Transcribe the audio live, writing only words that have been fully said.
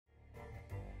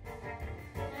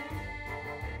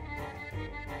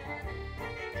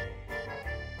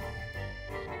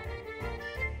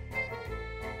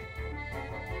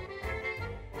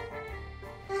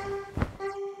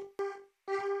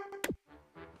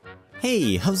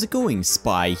Hey, how's it going?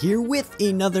 Spy here with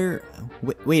another...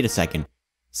 Wait a second.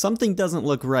 Something doesn't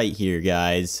look right here,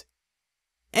 guys.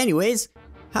 Anyways,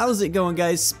 how's it going,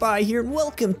 guys? Spy here, and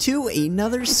welcome to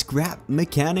another Scrap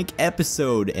Mechanic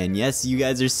episode. And yes, you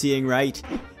guys are seeing right.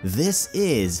 This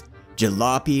is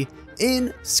Jalopy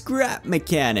in Scrap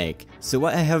Mechanic. So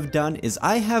what I have done is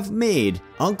I have made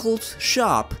Uncle's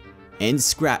shop in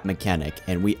Scrap Mechanic.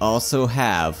 And we also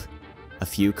have a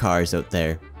few cars out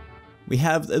there. We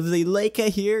have the Laika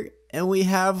here, and we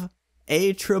have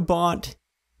a Trabant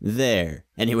there.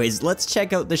 Anyways, let's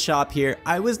check out the shop here.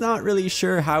 I was not really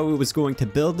sure how I was going to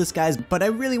build this, guys, but I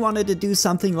really wanted to do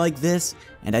something like this,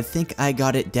 and I think I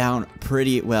got it down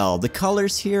pretty well. The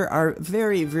colors here are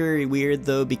very, very weird,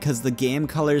 though, because the game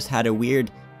colors had a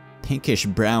weird pinkish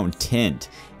brown tint,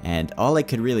 and all I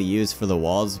could really use for the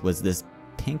walls was this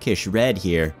pinkish red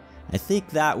here. I think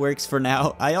that works for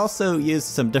now. I also used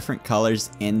some different colors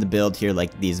in the build here,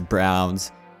 like these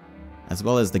browns, as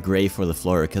well as the gray for the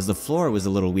floor, because the floor was a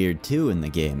little weird too in the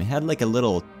game. It had like a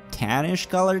little tannish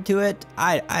color to it.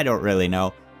 I don't really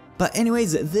know. But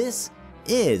anyways, this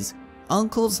is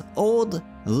Uncle's old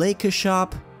Laika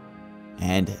shop,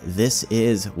 and this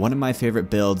is one of my favorite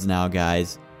builds now,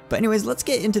 guys. But anyways, let's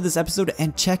get into this episode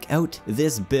and check out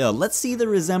this build. Let's see the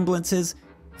resemblances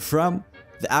from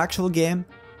the actual game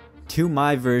to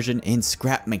my version in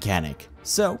Scrap Mechanic.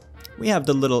 So we have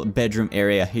the little bedroom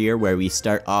area here where we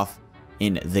start off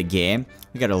in the game.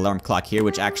 We got an alarm clock here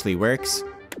which actually works.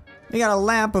 We got a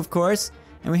lamp, of course,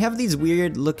 and we have these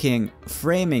weird looking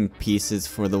framing pieces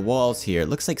for the walls here. It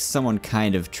looks like someone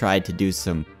kind of tried to do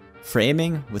some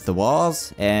framing with the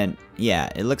walls, and yeah,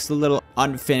 it looks a little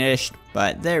unfinished,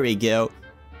 but there we go.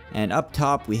 And up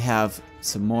top we have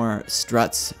some more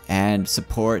struts and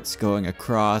supports going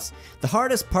across. The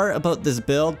hardest part about this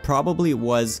build probably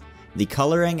was the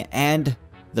coloring and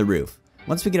the roof.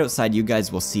 Once we get outside, you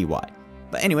guys will see why.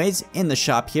 But anyways, in the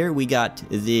shop here, we got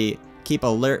the keep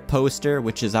alert poster,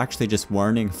 which is actually just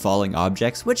warning falling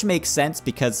objects, which makes sense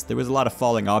because there was a lot of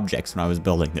falling objects when I was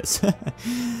building this.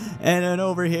 And then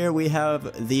over here we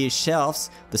have the shelves,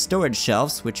 the storage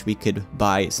shelves, which we could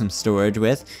buy some storage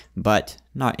with, but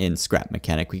not in Scrap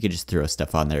Mechanic. We could just throw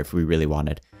stuff on there if we really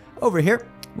wanted. Over here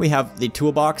we have the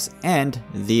toolbox and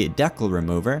the decal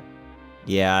remover.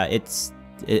 Yeah, it's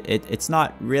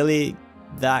not really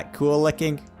that cool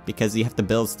looking because you have to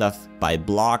build stuff by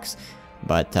blocks,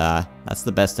 but that's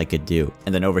the best I could do.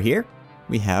 And then over here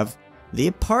we have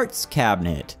the parts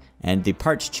cabinet and the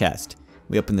parts chest.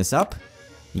 We open this up.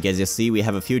 You guys will see we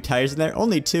have a few tires in there,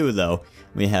 only two though.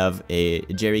 We have a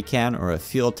jerry can or a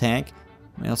fuel tank.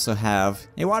 We also have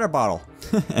a water bottle.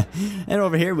 And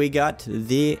over here we got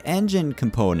the engine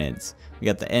components. We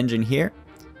got the engine here.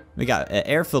 We got an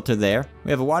air filter there.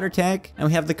 We have a water tank, and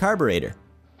we have the carburetor.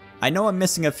 I know I'm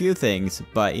missing a few things,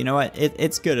 but you know what?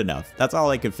 It's good enough. That's all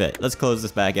I could fit. Let's close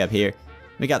this back up here.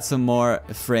 We got some more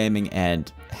framing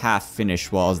and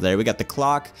half-finished walls there. We got the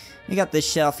clock. We got this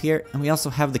shelf here, and we also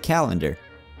have the calendar.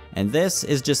 And this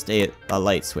is just a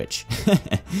light switch.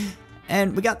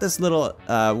 And we got this little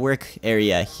work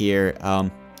area here. I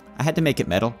had to make it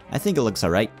metal. I think it looks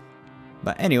alright.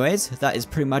 But anyways, that is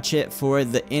pretty much it for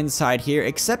the inside here.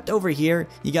 Except over here,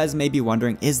 you guys may be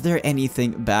wondering, is there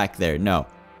anything back there? No.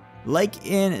 Like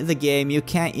in the game, you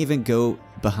can't even go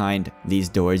behind these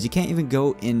doors. You can't even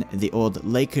go in the old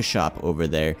Laika shop over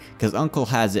there, because Uncle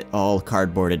has it all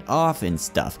cardboarded off and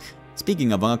stuff.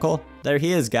 Speaking of Uncle, there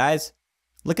he is, guys.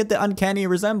 Look at the uncanny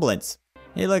resemblance.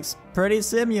 He looks pretty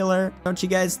similar, don't you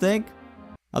guys think?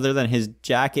 Other than his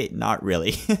jacket, not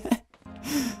really.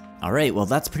 Alright, well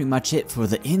that's pretty much it for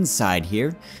the inside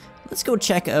here. Let's go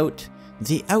check out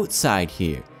the outside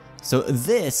here. So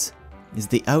this is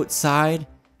the outside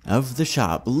of the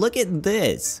shop. Look at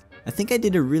this. I think I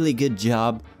did a really good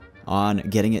job on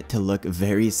getting it to look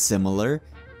very similar.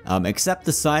 Except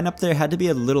the sign up there had to be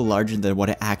a little larger than what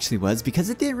it actually was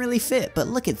because it didn't really fit. But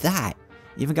look at that.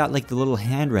 Even got like the little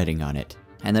handwriting on it.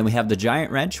 And then we have the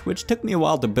giant wrench, which took me a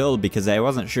while to build because I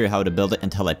wasn't sure how to build it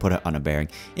until I put it on a bearing.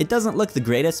 It doesn't look the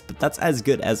greatest, but that's as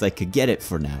good as I could get it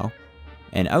for now.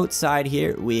 And outside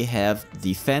here, we have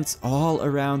the fence all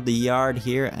around the yard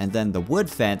here, and then the wood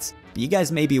fence. But you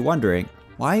guys may be wondering,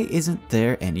 why isn't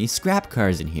there any scrap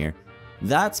cars in here?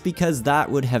 That's because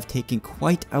that would have taken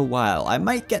quite a while. I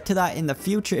might get to that in the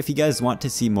future if you guys want to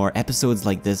see more episodes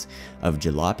like this of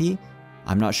Jalopy.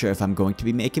 I'm not sure if I'm going to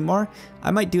be making more. I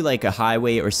might do like a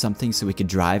highway or something so we could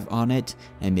drive on it,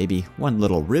 and maybe one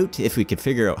little route if we could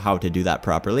figure out how to do that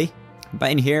properly.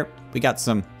 But in here, we got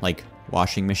some like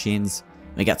washing machines.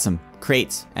 We got some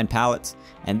crates and pallets,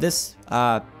 and this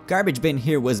garbage bin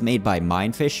here was made by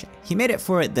Minefish. He made it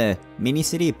for the mini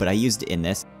city, but I used it in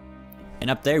this. And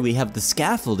up there we have the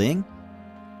scaffolding.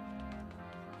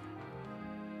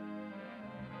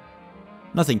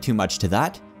 Nothing too much to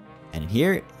that. And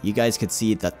here you guys could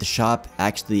see that the shop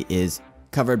actually is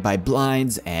covered by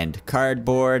blinds and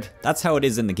cardboard. That's how it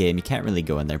is in the game. You can't really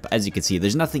go in there, but as you can see,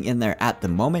 there's nothing in there at the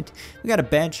moment. We got a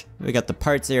bench. We got the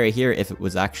parts area here if it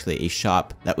was actually a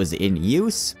shop that was in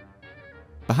use.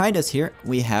 Behind us here,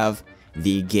 we have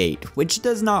the gate, which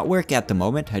does not work at the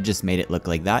moment. I just made it look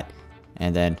like that.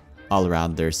 And then all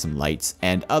around there's some lights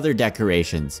and other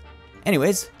decorations.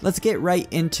 Anyways, let's get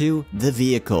right into the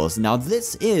vehicles. Now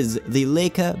this is the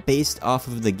Laika based off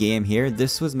of the game here.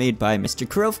 This was made by Mr.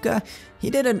 Krovka. He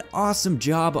did an awesome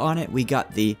job on it. We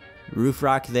got the roof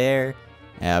rack there.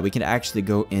 We can actually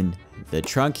go in the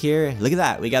trunk here. Look at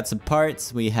that. We got some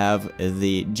parts. We have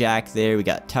the jack there. We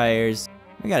got tires.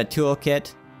 We got a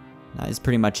toolkit. That is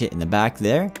pretty much it in the back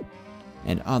there.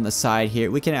 And on the side here,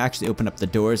 we can actually open up the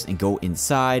doors and go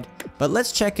inside. But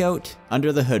let's check out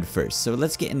under the hood first. So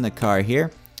let's get in the car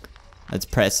here. Let's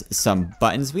press some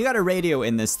buttons. We got a radio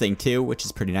in this thing too, which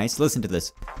is pretty nice. Listen to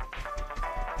this.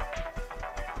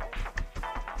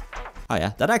 Oh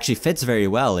yeah, that actually fits very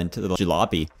well into the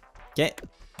Jalopy. Okay,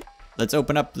 let's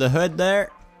open up the hood there.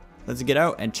 Let's get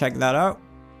out and check that out.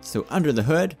 So under the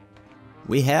hood,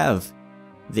 we have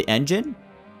the engine,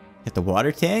 hit the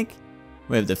water tank.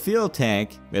 We have the fuel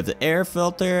tank, we have the air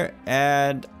filter,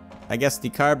 and I guess the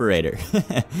carburetor.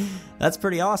 That's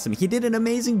pretty awesome. He did an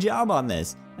amazing job on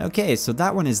this. Okay, so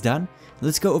that one is done.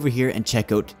 Let's go over here and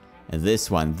check out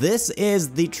this one. This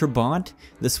is the Trabant.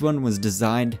 This one was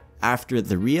designed after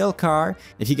the real car.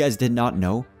 If you guys did not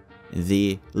know,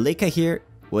 the Laika here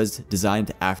was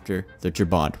designed after the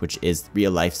Trabant, which is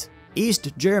real life's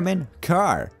East German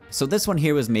car. So this one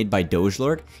here was made by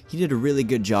Dogelord. He did a really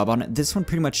good job on it. This one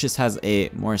pretty much just has a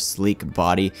more sleek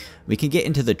body. We can get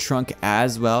into the trunk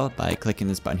as well by clicking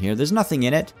this button here. There's nothing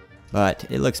in it, but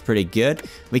it looks pretty good.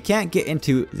 We can't get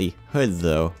into the hood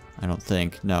though, I don't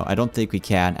think. No, I don't think we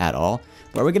can at all.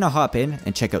 But we're gonna hop in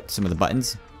and check out some of the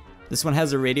buttons. This one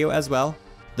has a radio as well.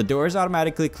 The doors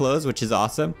automatically close, which is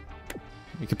awesome.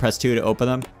 We can press 2 to open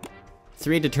them,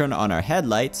 3 to turn on our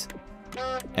headlights,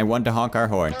 and 1 to honk our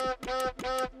horn.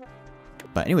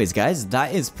 But anyways guys,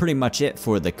 that is pretty much it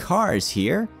for the cars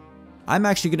here. I'm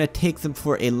actually going to take them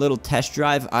for a little test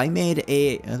drive. I made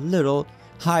a little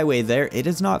highway there. It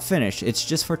is not finished. It's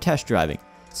just for test driving.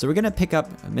 So we're going to pick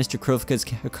up Mr. Krovka's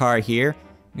car here.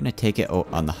 I'm going to take it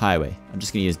on the highway. I'm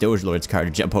just going to use Dogelord's car to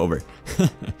jump over.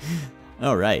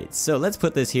 Alright, so let's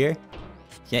put this here.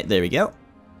 Okay, there we go.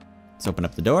 Let's open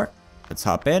up the door. Let's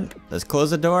hop in. Let's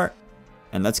close the door.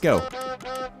 And let's go.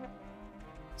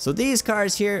 So these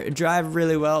cars here drive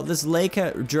really well. This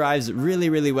Laika drives really,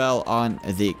 really well on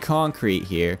the concrete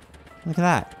here. Look at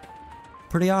that.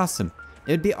 Pretty awesome.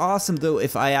 It would be awesome though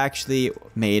if I actually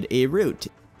made a route.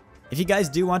 If you guys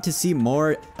do want to see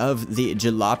more of the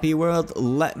Jalopy world,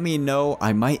 let me know.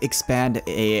 I might expand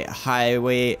a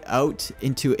highway out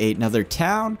into another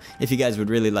town if you guys would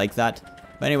really like that.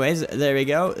 But anyways, there we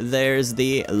go. There's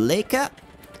the Laika.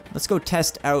 Let's go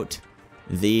test out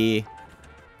the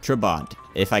Trabant,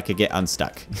 if I could get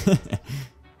unstuck.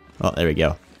 Well, there we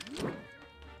go.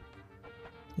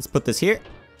 Let's put this here.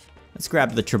 Let's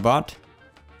grab the Trabant.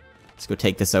 Let's go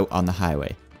take this out on the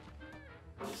highway.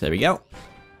 So there we go.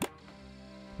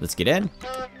 Let's get in.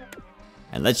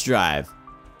 And let's drive.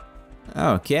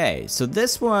 Okay, so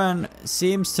this one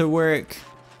seems to work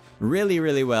really,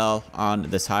 really well on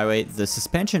this highway. The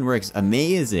suspension works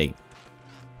amazing.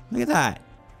 Look at that.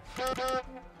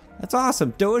 That's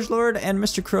awesome. Dogelord and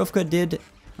Mr. Krovka did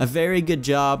a very good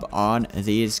job on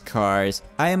these cars.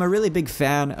 I am a really big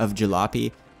fan of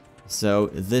Jalopy, so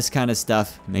this kind of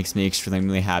stuff makes me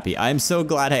extremely happy. I'm so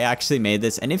glad I actually made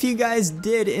this, and if you guys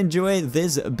did enjoy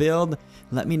this build,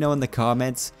 let me know in the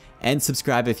comments, and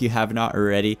subscribe if you have not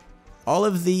already. All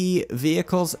of the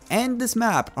vehicles and this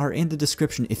map are in the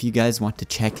description if you guys want to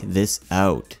check this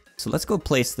out. So let's go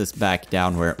place this back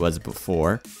down where it was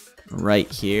before,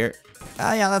 right here.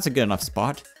 Yeah, that's a good enough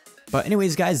spot. But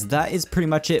anyways guys, that is pretty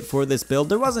much it for this build.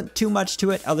 There wasn't too much to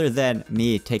it other than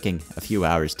me taking a few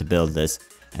hours to build this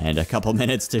and a couple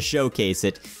minutes to showcase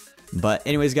it. But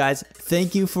anyways guys,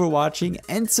 thank you for watching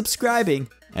and subscribing.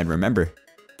 And remember,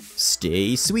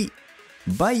 stay sweet.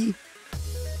 Bye.